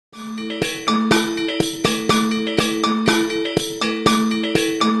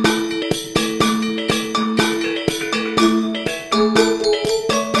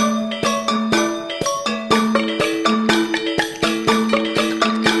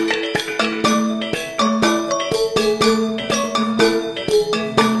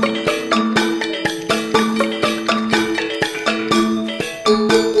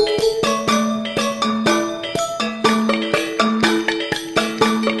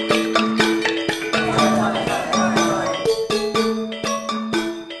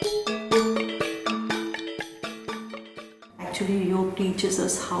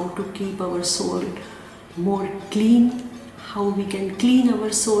to keep our soul more clean, how we can clean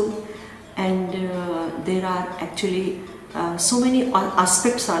our soul, and there are actually so many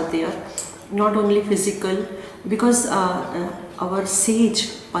aspects are there, not only physical, because our sage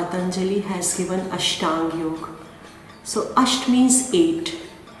Patanjali has given Ashtanga Yoga. So Asht means 8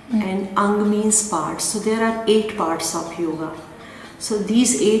 and Ang means parts. So there are 8 parts of yoga. So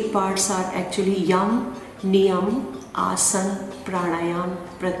these 8 parts are actually Yam, Niyam, Asan, Pranayam,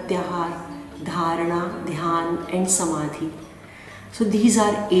 Pratyahar, Dharana, Dhyan and Samadhi. So these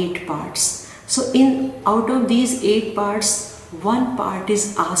are 8 parts. So out of these 8 parts, one part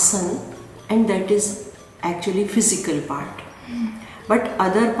is Asan, and that is actually physical part. But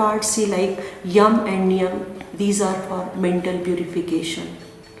other parts, see, like Yam and Niyam, these are for mental purification.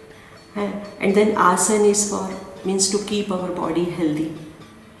 And then Asan is means to keep our body healthy.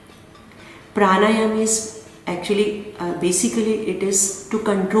 Pranayam is actually, basically it is to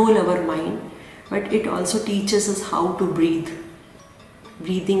control our mind, but it also teaches us how to breathe.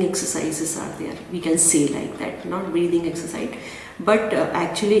 Breathing exercises are there, we can say like that, not breathing exercise, but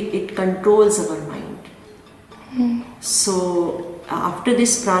actually it controls our mind. So after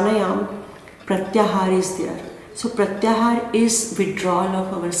this pranayam, pratyahar is there. So pratyahar is withdrawal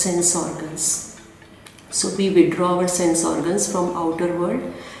of our sense organs. So we withdraw our sense organs from outer world,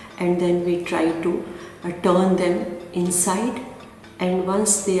 and then we try to turn them inside, and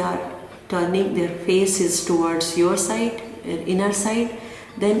once they are turning, their face is towards your side, inner side,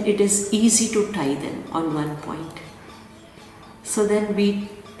 then it is easy to tie them on one point. So then we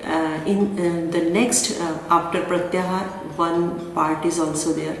in the next after pratyahar, one part is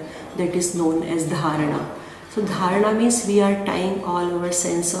also there, that is known as dharana. So dharana means we are tying all our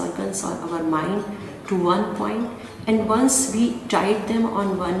sense organs or our mind to one point, and once we tied them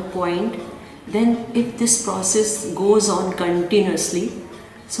on one point, then if this process goes on continuously,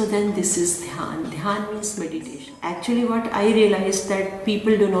 so then this is dhyan. Dhyan means meditation. Actually what I realized, that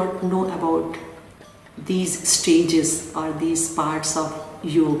people do not know about these stages or these parts of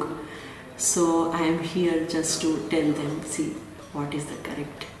yoga. So I am here just to tell them, see what is the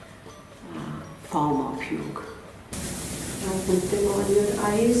correct form of yoga. Now put them on your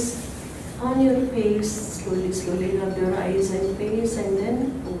eyes, on your face, slowly rub your eyes and face, and